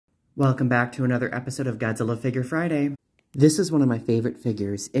Welcome back to another episode of Godzilla Figure Friday. This is one of my favorite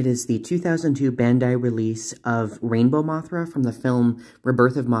figures. It is the 2002 Bandai release of Rainbow Mothra from the film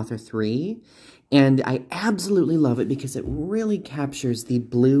Rebirth of Mothra 3. And I absolutely love it because it really captures the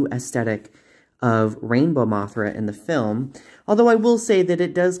blue aesthetic of Rainbow Mothra in the film. Although I will say that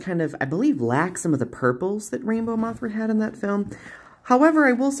it does kind of, I believe, lack some of the purples that Rainbow Mothra had in that film. However,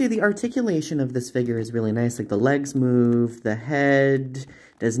 I will say the articulation of this figure is really nice. Like, the legs move, the head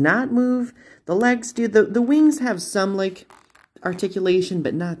does not move. The legs do. The wings have some, like, articulation,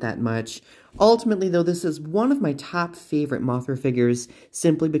 but not that much. Ultimately, though, this is one of my top favorite Mothra figures,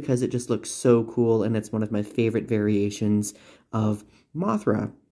 simply because it just looks so cool, and it's one of my favorite variations of Mothra.